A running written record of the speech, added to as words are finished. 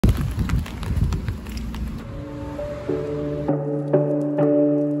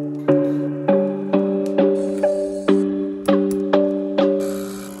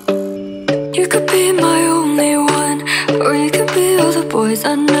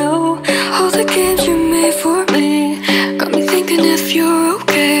know all the games you made for me got me thinking if you're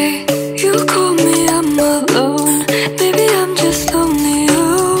okay. You call me, I'm alone. Maybe I'm just lonely. You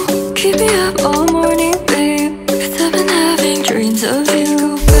keep me up all morning, babe, 'cause I've been having dreams of you.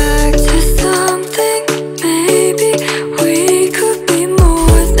 Go back to something. Maybe we could be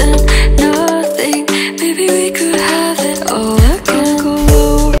more than nothing. Maybe we could have it all again. Go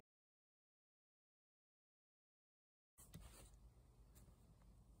low.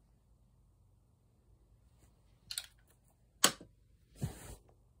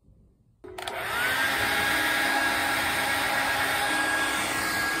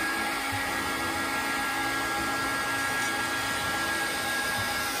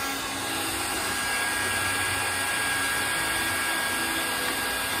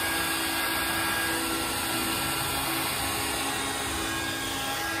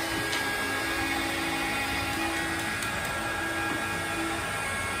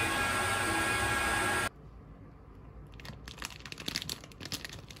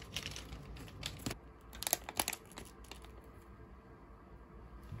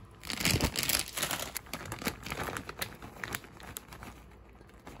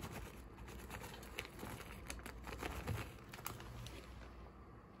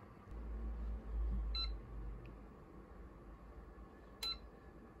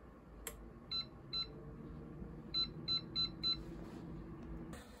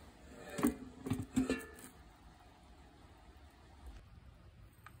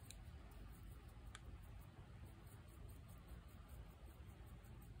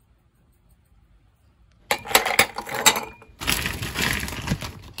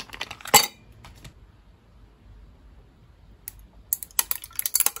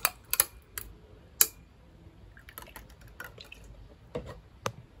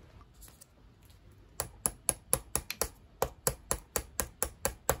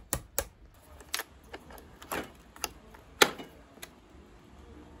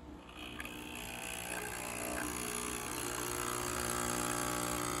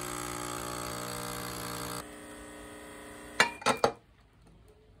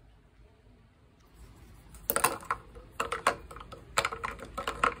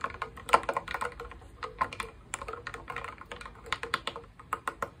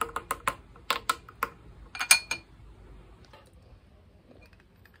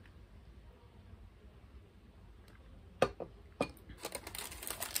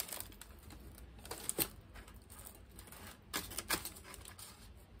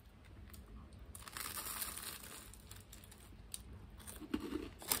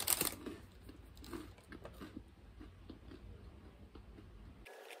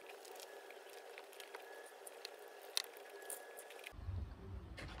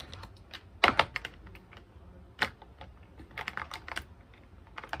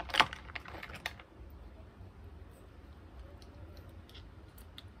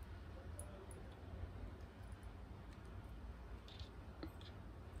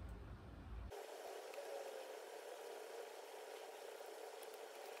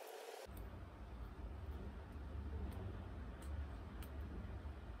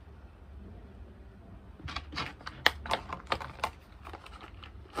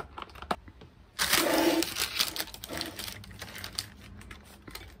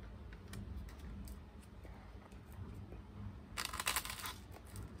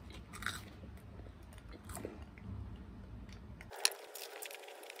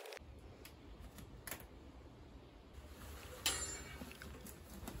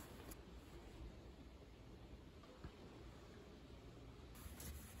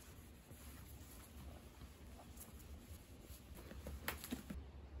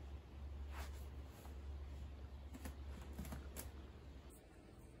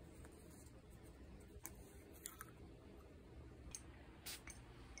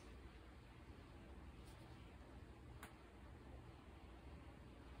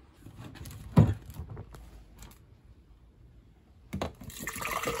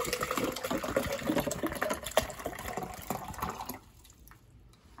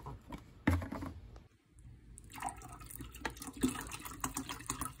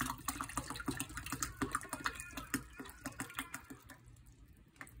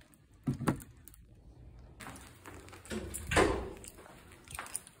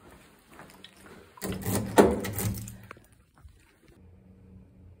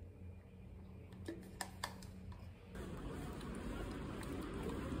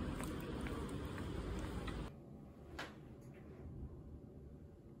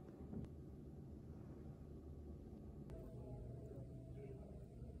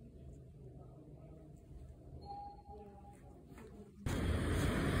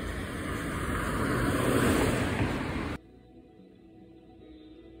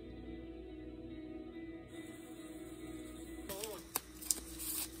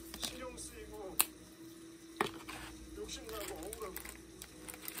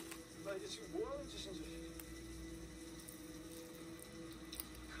 지금 뭐하는 짓인지.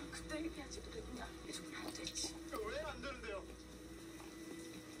 그때 얘기하지도 그냥 계속 안 되지. 왜 안 되는데요?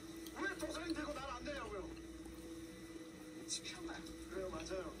 왜 도사님 되고 난 안 되냐고요? 지평아. 그래요,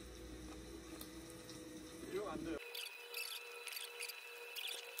 맞아요. 이러면 안 돼요.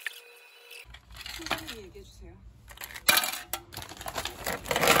 팀장님이 얘기해주세요.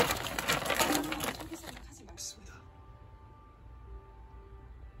 자기 생각하지 말습니다.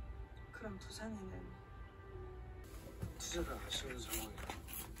 그럼 도산이는 투자를 하시는 상황이에요.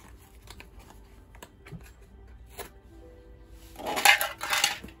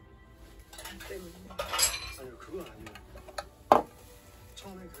 때문에. 아니요, 그건 아니에요.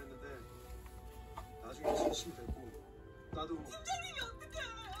 처음에 그랬는데 나중에 진심이 됐고 나도. 팀장님이 어떻게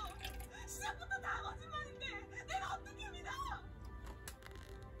알아요? 시작부터 다 거짓말인데 내가 어떻게 믿어?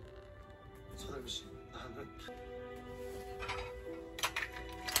 서담 씨, 나는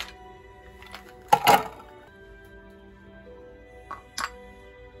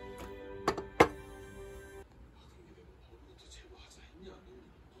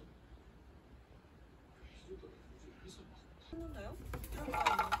했나요?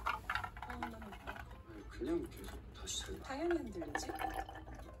 그냥 계속 다시 잘. 당연히 흔들리지.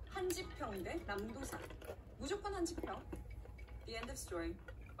 한지평 대 남도산. 무조건 한지평. The end of story.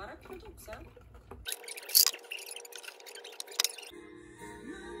 말할 필요도 없어요.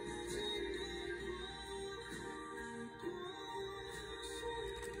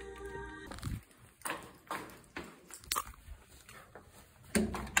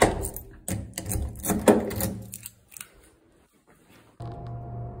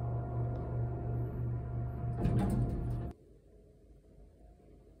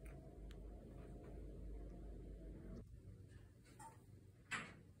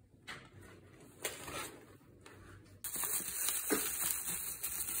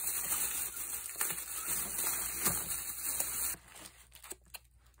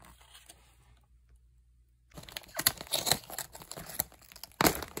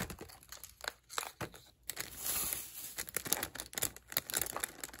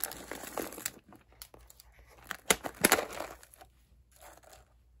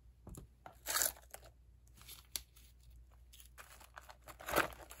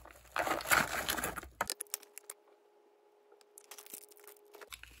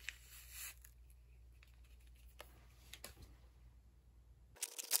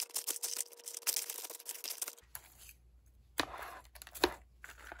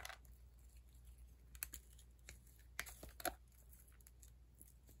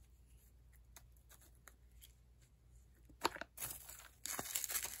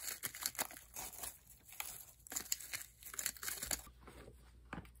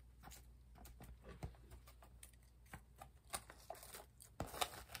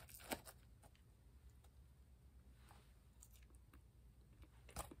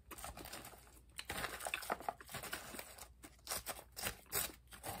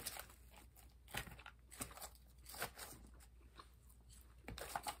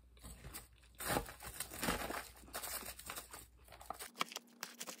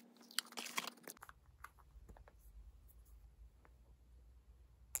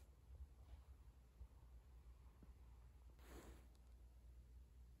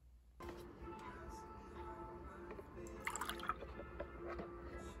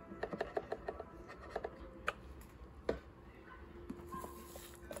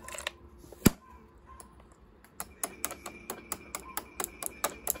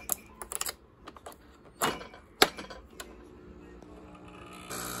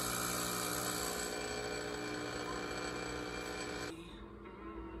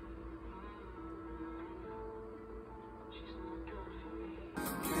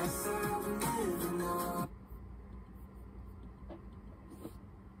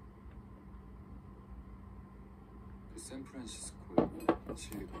 샌프란시스코에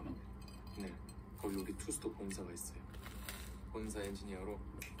실리거나. 네, 거기 우리 투스토 본사가 있어요. 본사 엔지니어로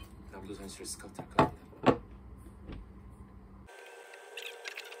남도산 씨를 스카우트할까 합니다.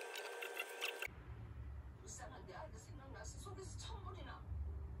 불쌍한데 아이가 생각나서 속에서 천불이나.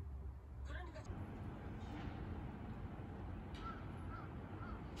 그러니까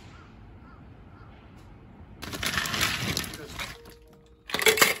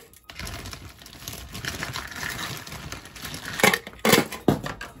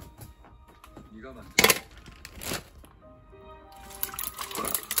네가 만든.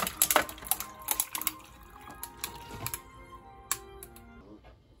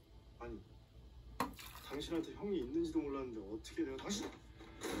 아니, 당신한테 형이 있는지도 몰랐는데 어떻게 내가 당신.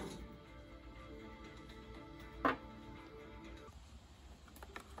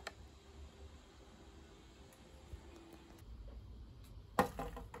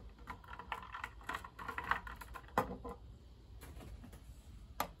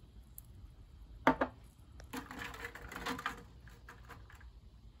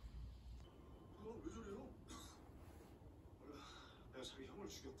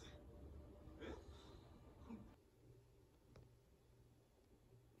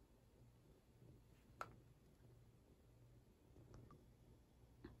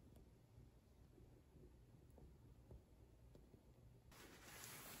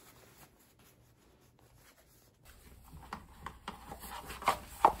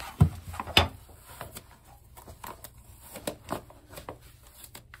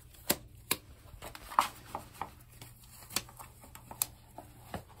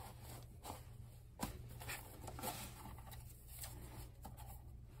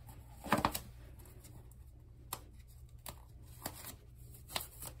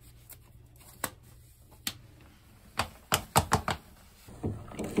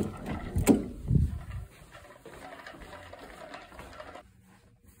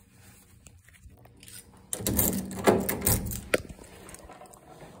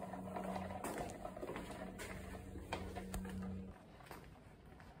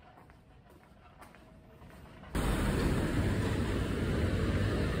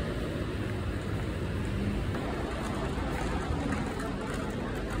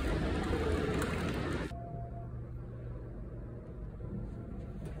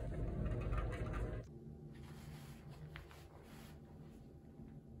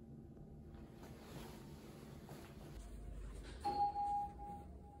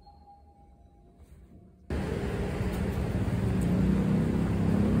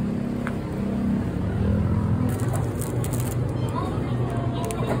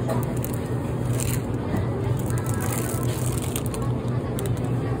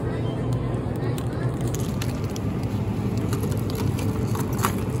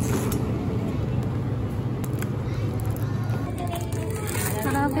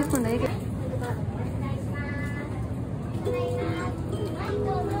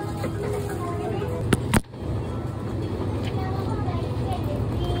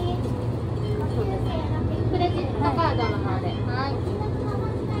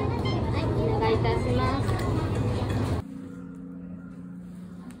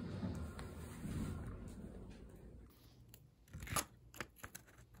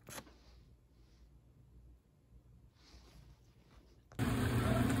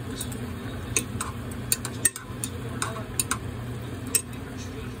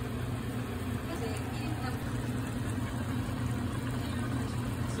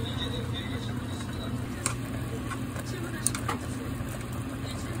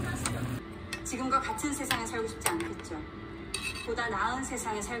 같은 세상에 살고 싶지 않겠죠. 보다 나은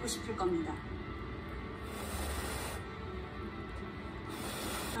세상에 살고 싶을 겁니다.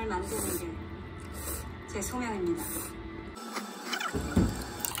 그걸 만드는 게 제 소명입니다.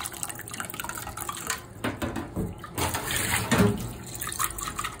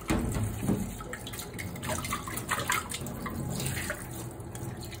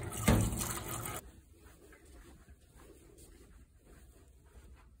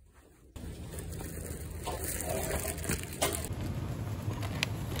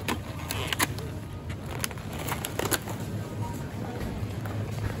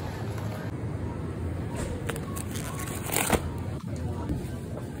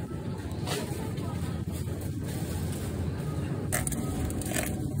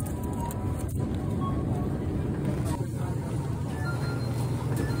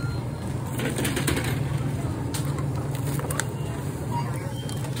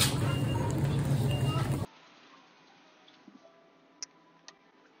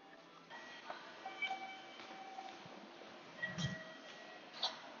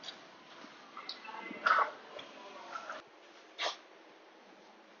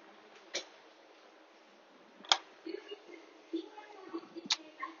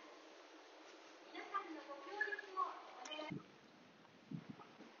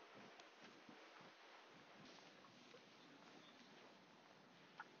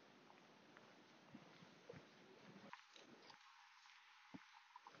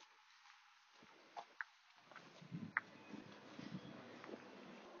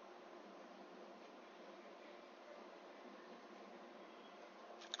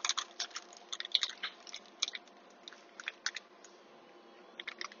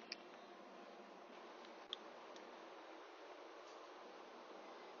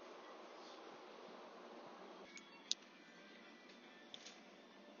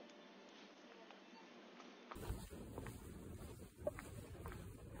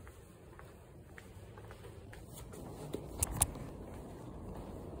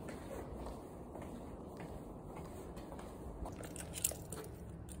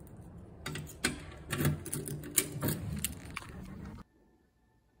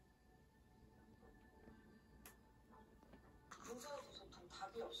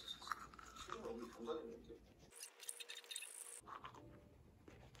 답이 없으셔서 지금 여기 병단에 있는데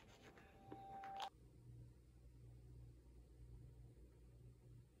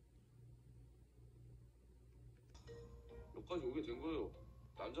여기까지 오게 된 거예요.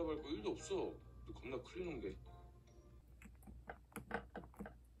 남자 말고 1도 없어. 겁나 큰일 난 게.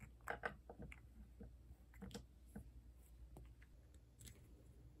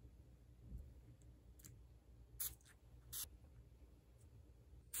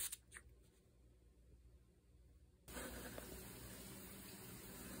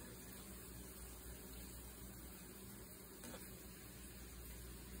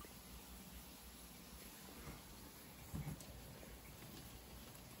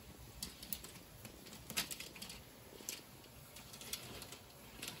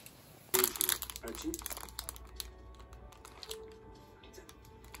 알지?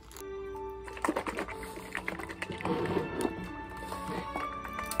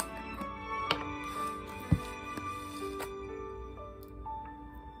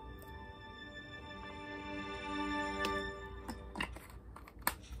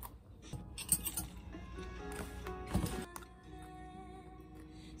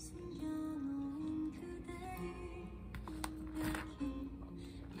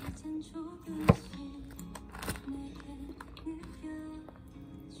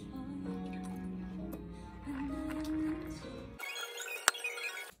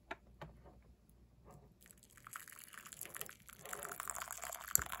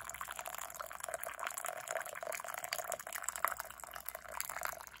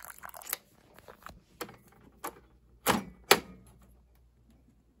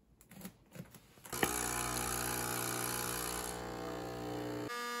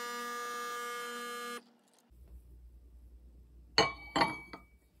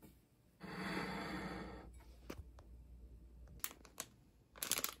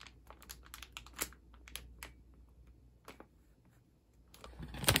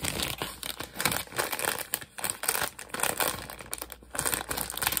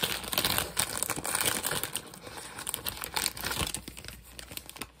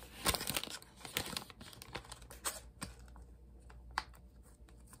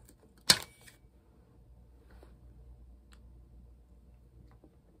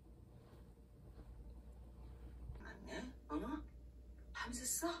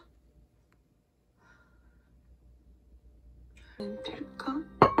 밤샜어? 될까?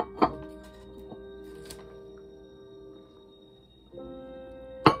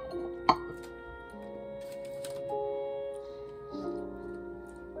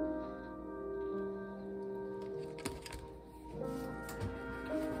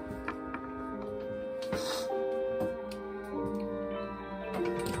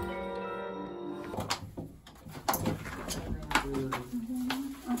 これ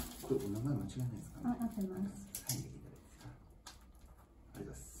お名前間違いないですかね。合ってます。はい、いいですか。あり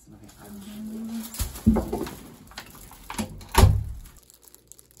がとうございます。すみません。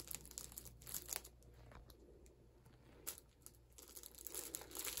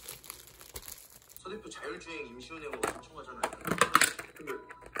서대표 자율주행 임시운행으로 신청하잖아요. 근데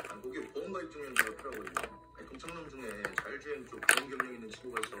거기에 보험가입증명서가 필요하거든요. 동창남 중에 자율주행 쪽 보험 경력 있는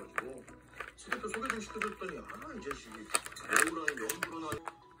친구가 있어가지고 서대표 소개 좀 시켜줬더니 이 자식이 배우라는 연구로나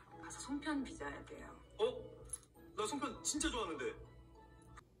가서 송편 빚어야 돼요. 나 송편 진짜 좋아하는데.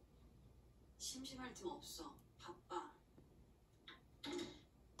 심심할 틈 없어. 바빠.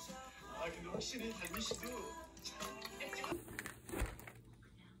 근데 확실히 달미 씨도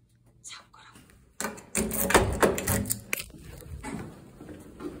사과라고.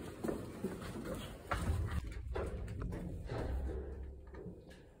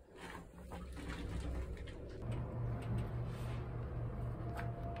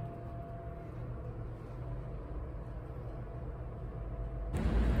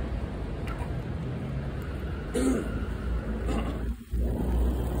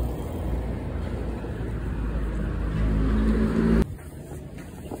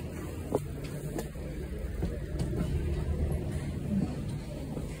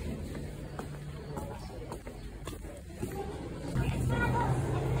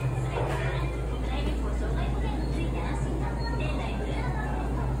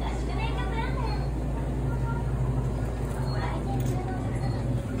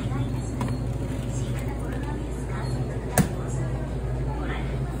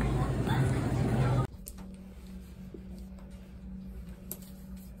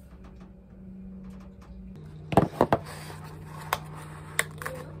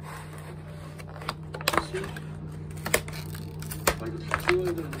 이거 다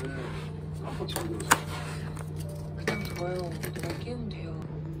치워야 되는데 깜빡 잠들었어. 그냥 둬요. 누가 깨우면 돼요.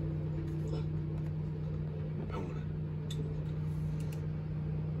 병원에.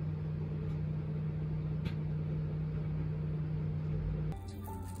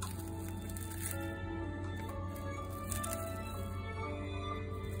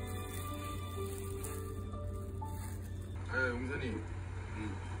 용산이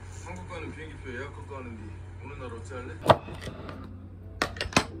한국 가는 비행기표 예약하고 하는데 오늘 날 어찌 할래?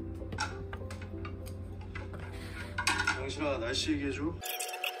 당신아 날씨 얘기해줘.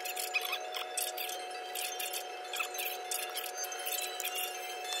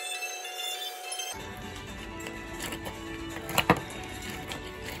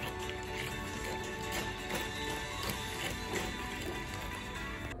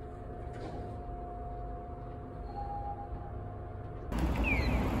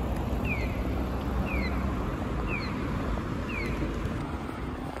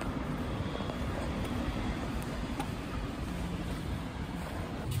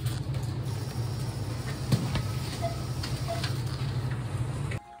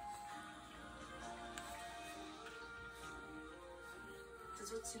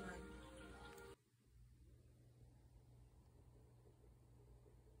 늦었지만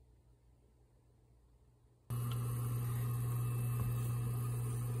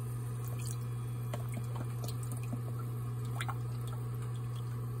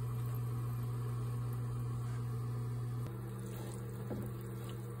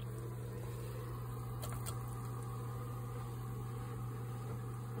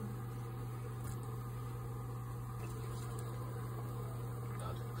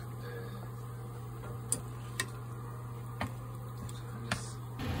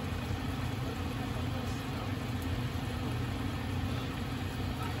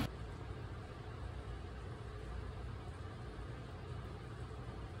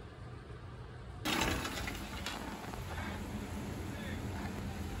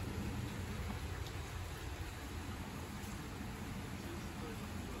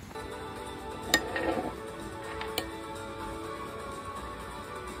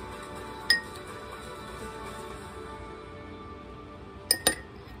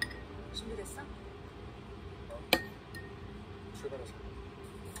준비됐어? 출발하자.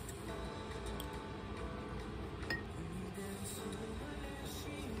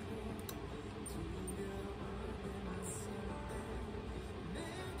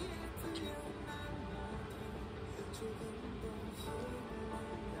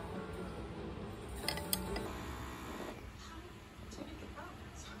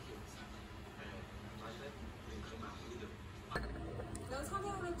 난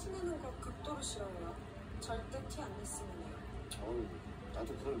사내원에 티내는 거 극도로 싫어해요. 절대 티 안 냈으면 해요.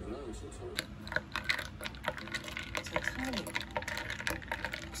 나도 그걸 누나는 싫죠. 제 사연이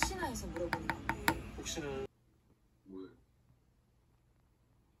혹시나 해서 물어보는 건데 혹시나 뭐해?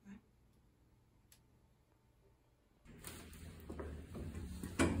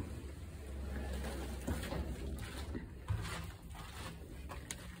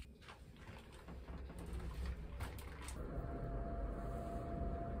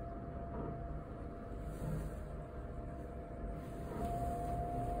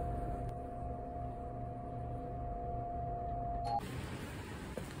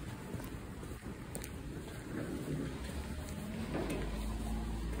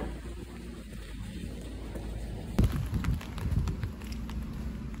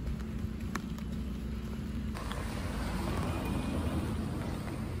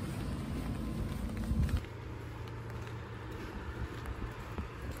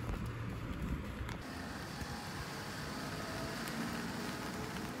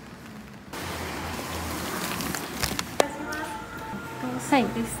 で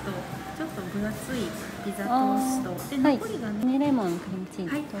すとちょっと分厚いピザトーストで、残りがね、レモンクリームチーズ、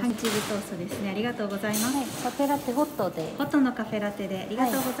はい、チーズトーストですね。ありがとうございます。カフェラテホットで、ホットのカフェラテでありが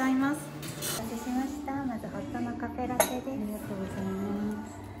とうございます。お待たせしました。まずホットのカフェラテです。ありがとうございま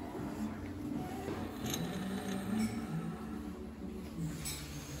す。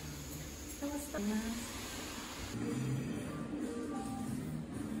トーストます。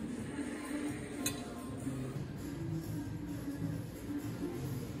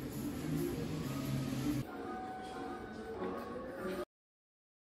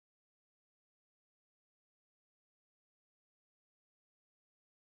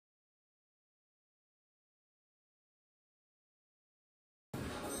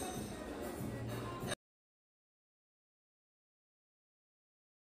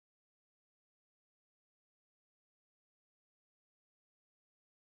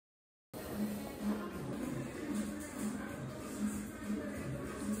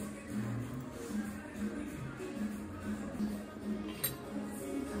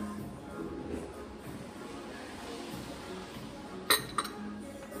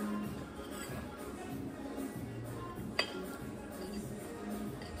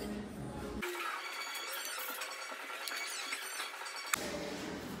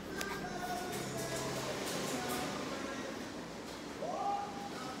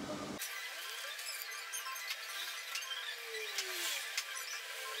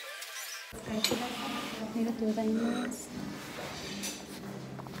ありがとうございます。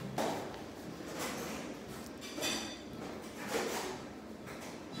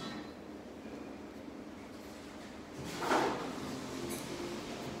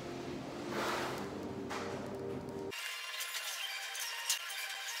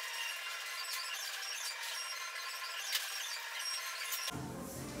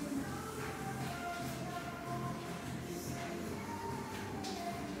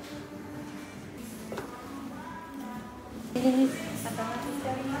です。またお待ちして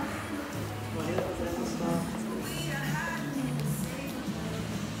おります。ありがとうございました。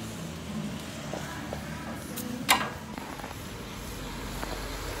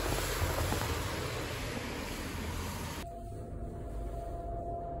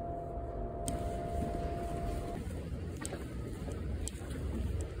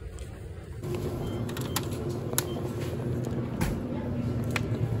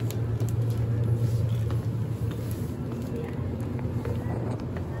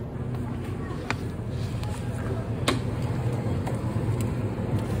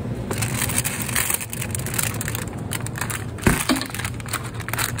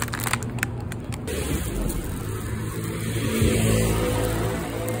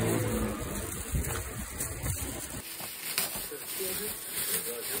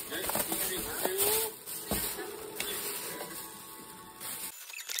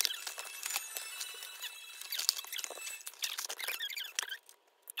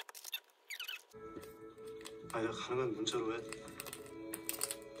아니, 내가 가능한 문자로 해.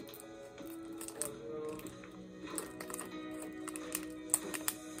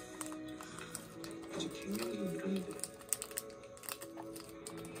 아직 갱년기 이런데.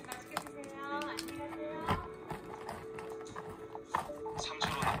 맛있게 드세요. 안녕하세요.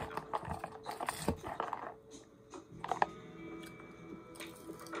 3,000원입니다.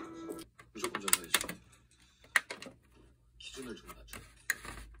 무조건 전화해줘. 기준을 좀 낮춰.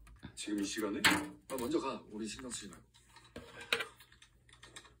 지금 이 시간에? 먼저 가. 우리 신경 쓰지 말고.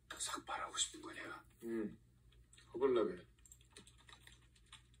 삭발하고 싶은 거냐? 허벌나게.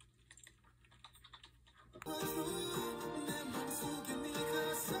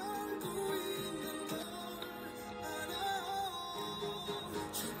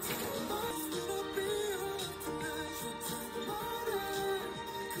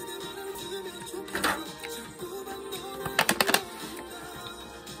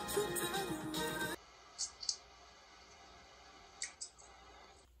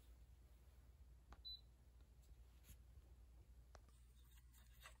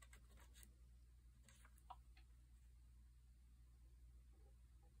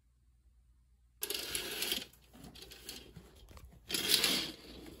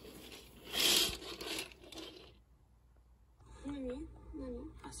何？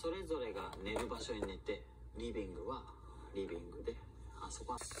 それぞれが寝る場所に寝て、リビングはリビングで、あそ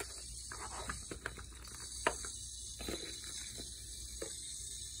こは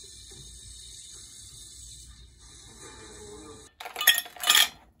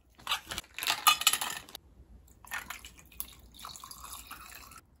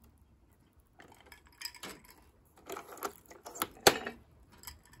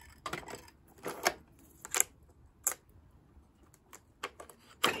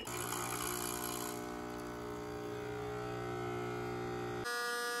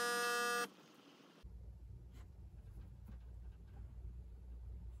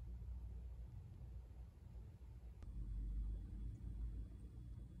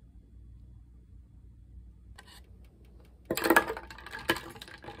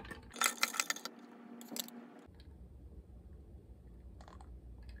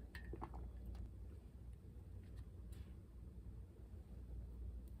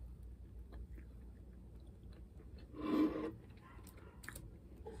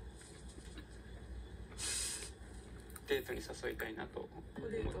デートに誘いたいなと思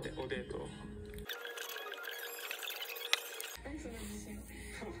って。おデート。何その自信。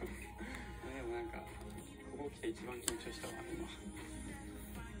でもなんかここ来て一番緊張したわ今。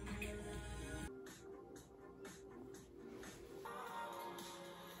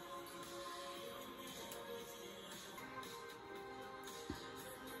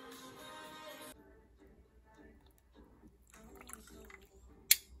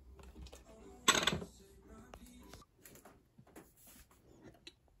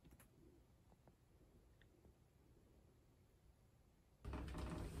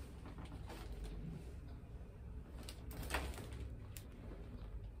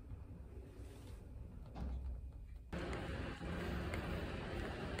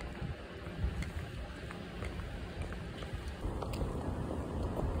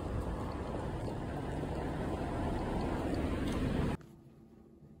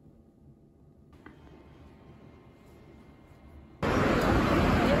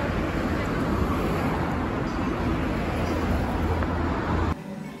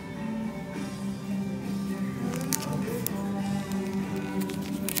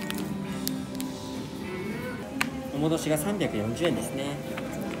お戻しが340円ですね。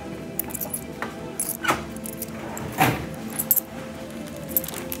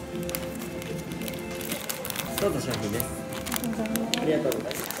どうぞ商品です。ありがとうご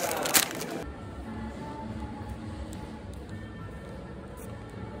ざいます。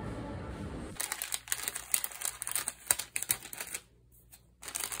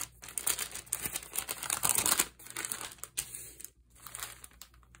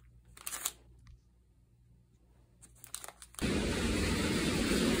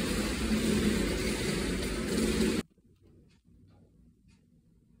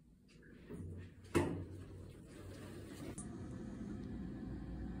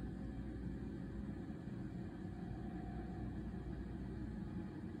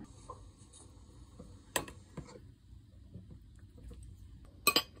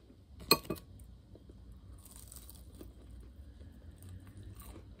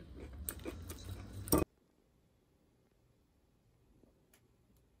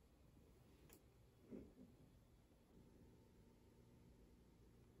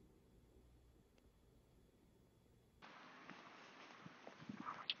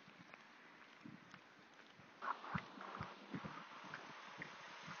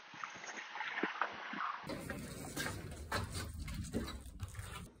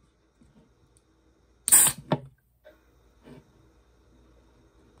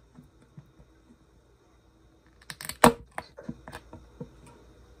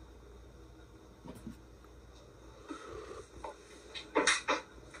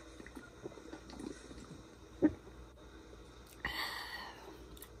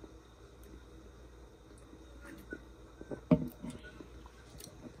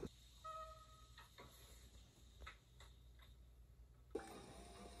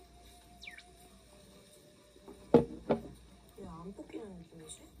안 뽑히는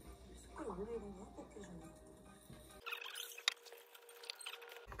느낌이지? 색깔 원래 이런 거 뽑혀주네.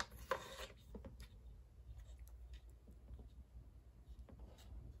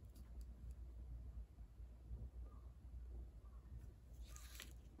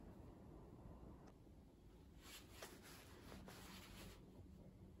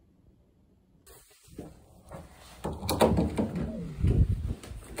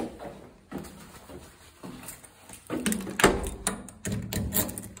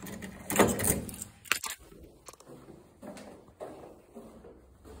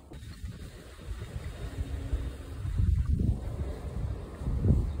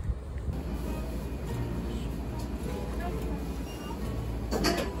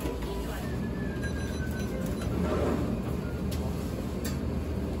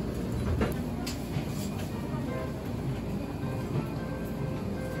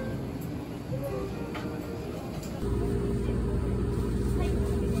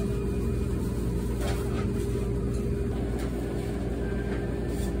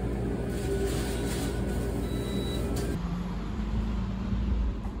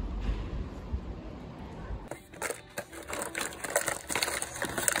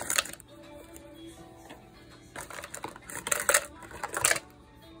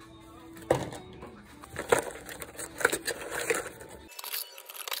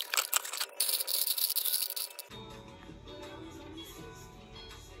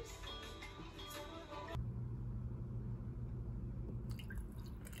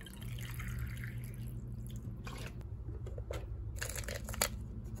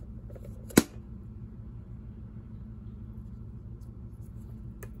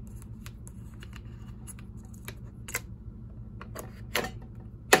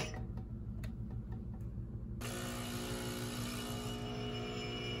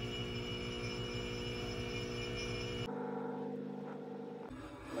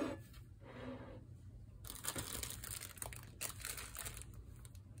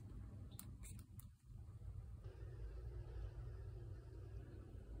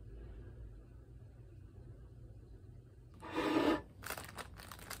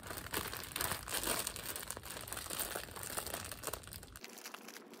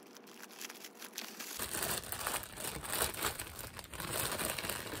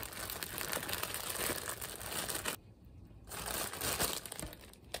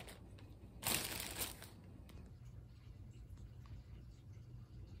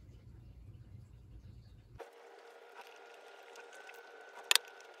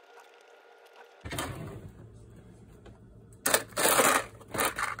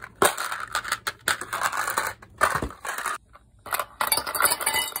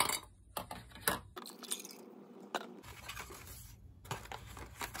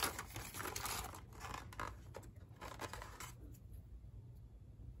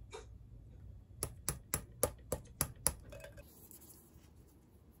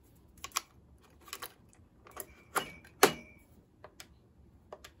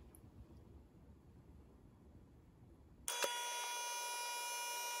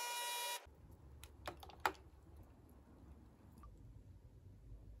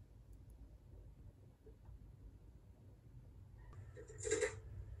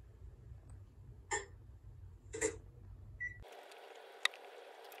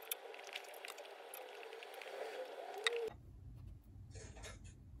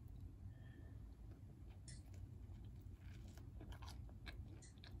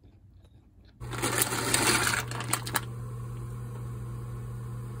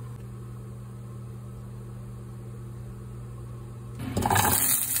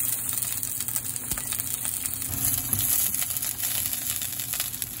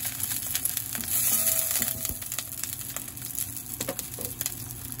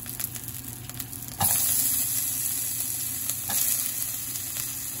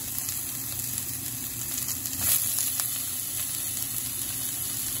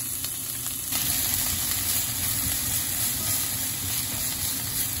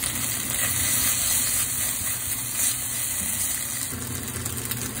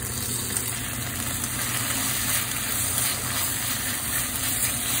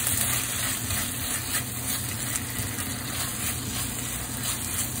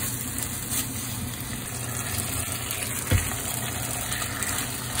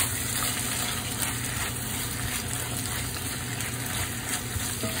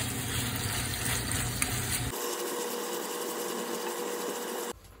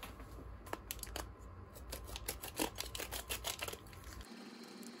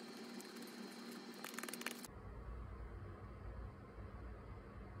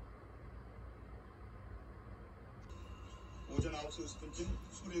 9시 50분쯤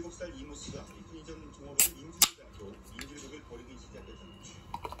 27살 이모 씨가 편의점 종업원을 인질로 잡고 인질극을 벌이기 시작했습니다.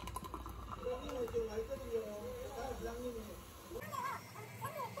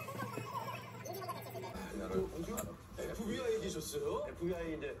 FBI 계셨어요?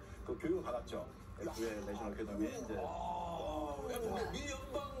 FBI 이제 그 교육을 받았죠. FBI 내셔널 어카데미 이제. 미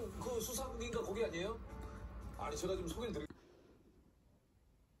연방 그 수사국인가 거기 아니에요? 아니 제가 좀 소개를 드릴게요.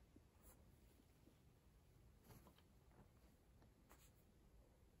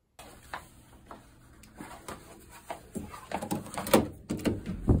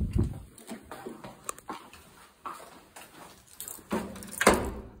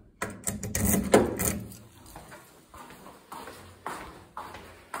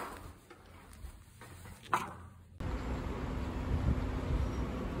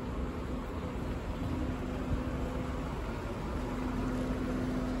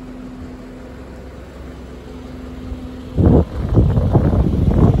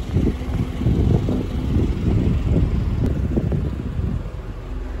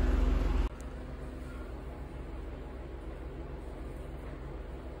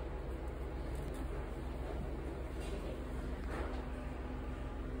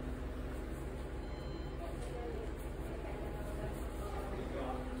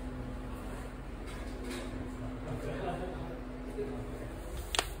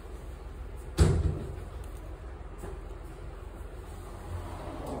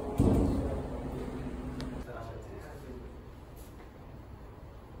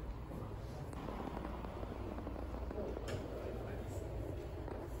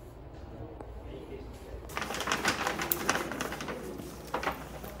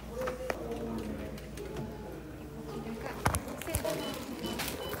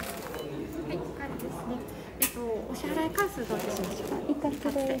数どうしましょうか。一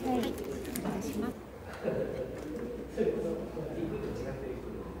括で、はい、お願いします。あ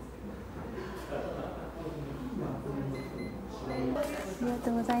りが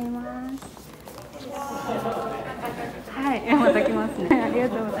とうございます。はい、また来ますね。ありが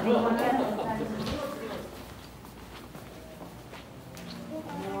とうございます。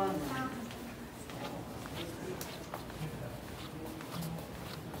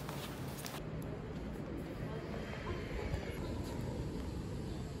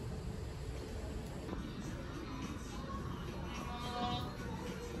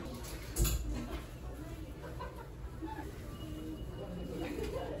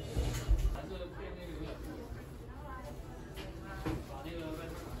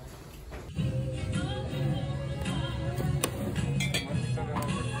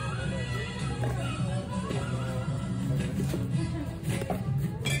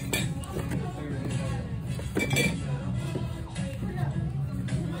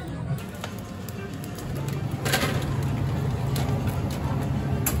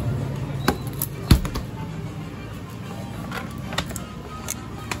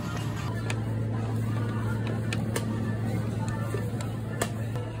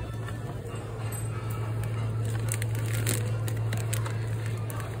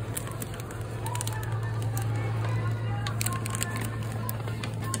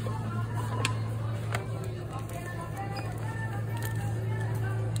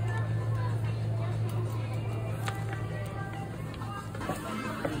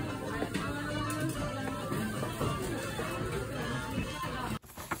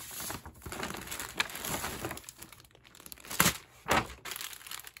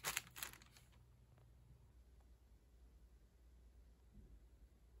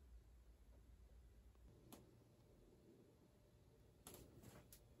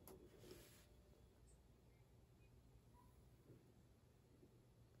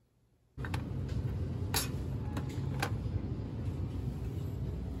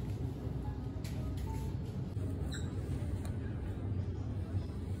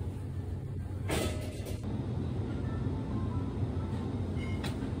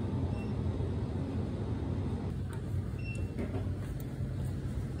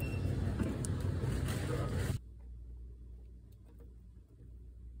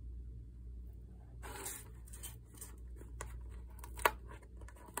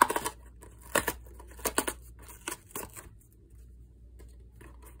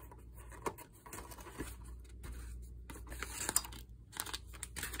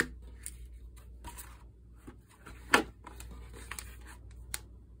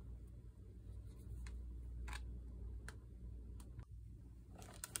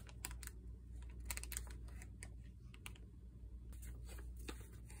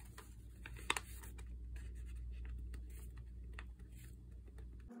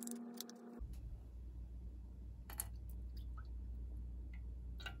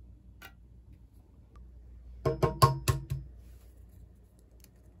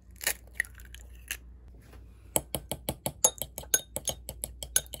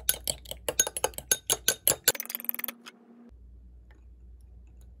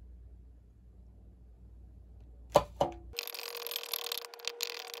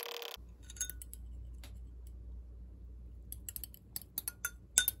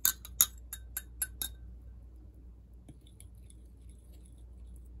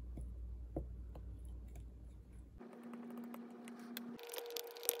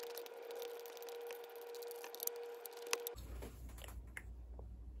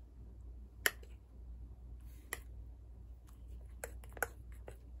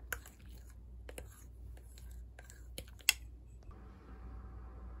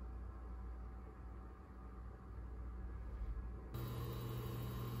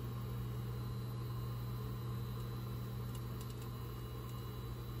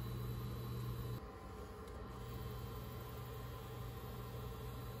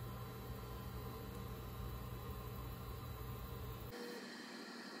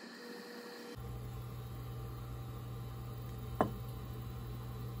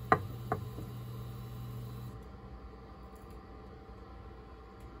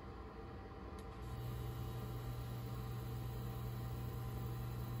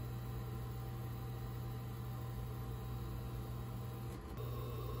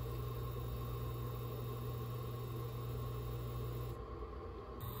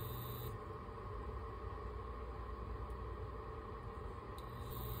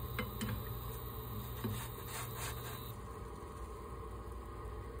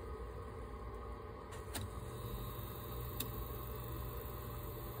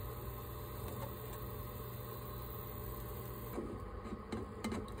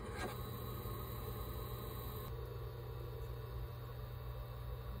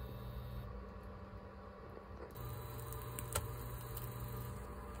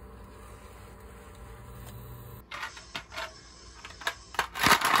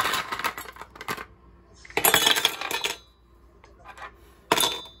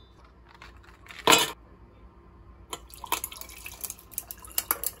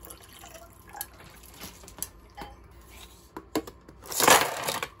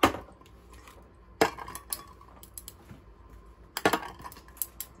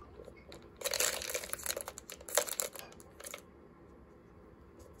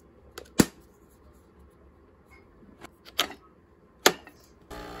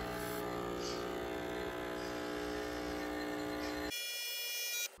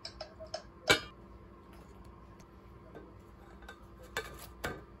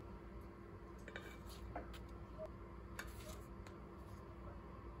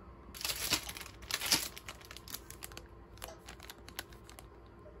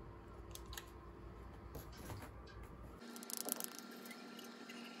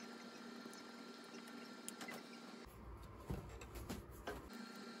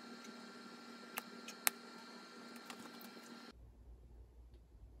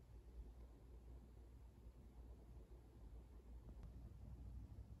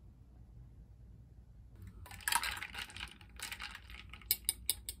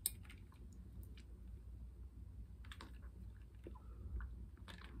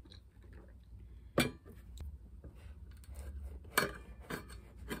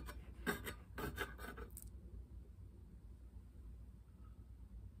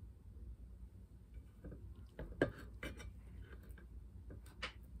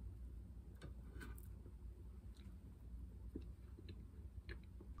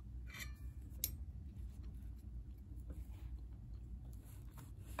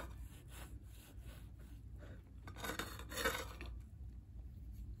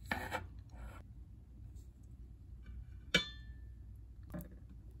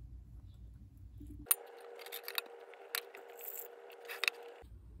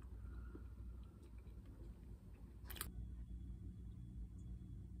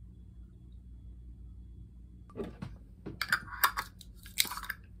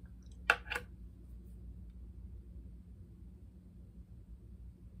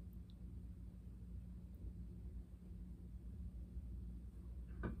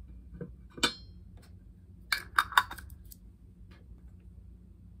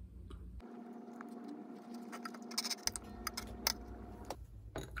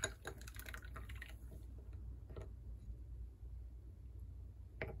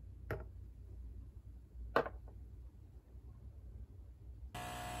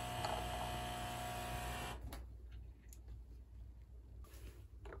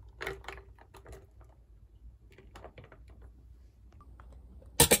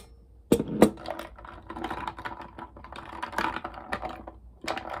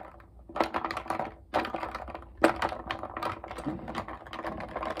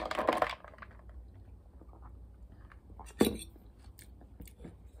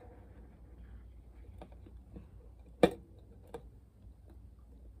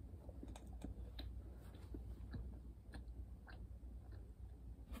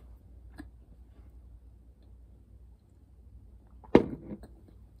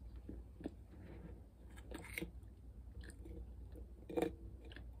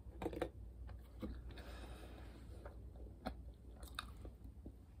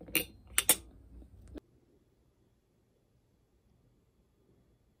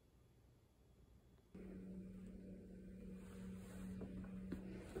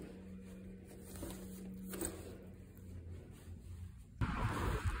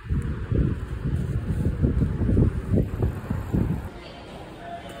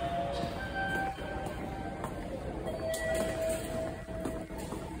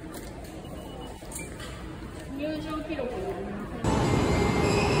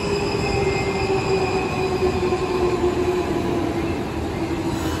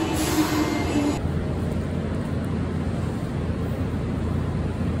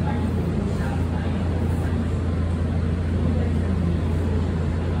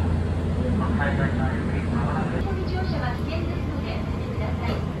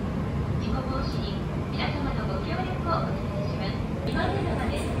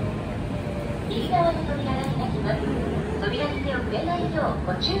右側の扉が開きます。扉に手を触れないよう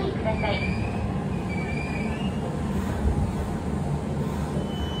ご注意ください。